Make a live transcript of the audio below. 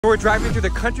We're driving through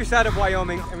the countryside of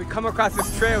Wyoming and we come across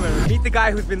this trailer. Meet the guy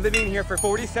who's been living here for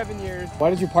 47 years. Why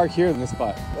did you park here in this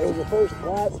spot? It was the first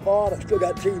quiet spot. I still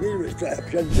got TV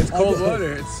reception. It's cold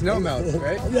water. It's snow melts,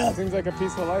 right? Yeah. Seems like a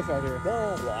peaceful life out here.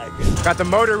 I like it. Got the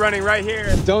motor running right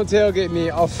here. Don't tailgate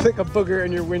me. I'll flick a booger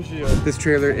in your windshield. This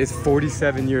trailer is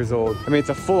 47 years old. I mean, it's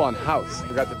a full-on house.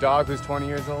 We got the dog who's 20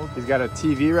 years old. He's got a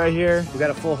TV right here. We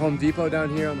got a full Home Depot down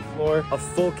here on the floor. A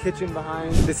full kitchen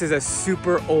behind. This is a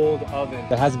super old oven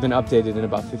that hasn't been updated in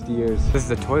about 50 years. This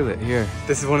is a toilet here.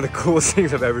 This is one of the coolest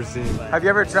things I've ever seen. Have you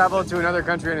ever traveled to another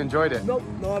country and enjoyed it? Nope,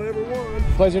 not everyone.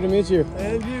 Pleasure to meet you.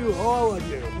 And you, all of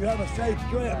you. You have a safe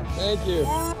trip. Thank you.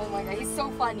 Oh my god, he's so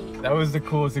funny. That was the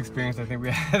coolest experience I think we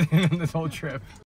had in this whole trip.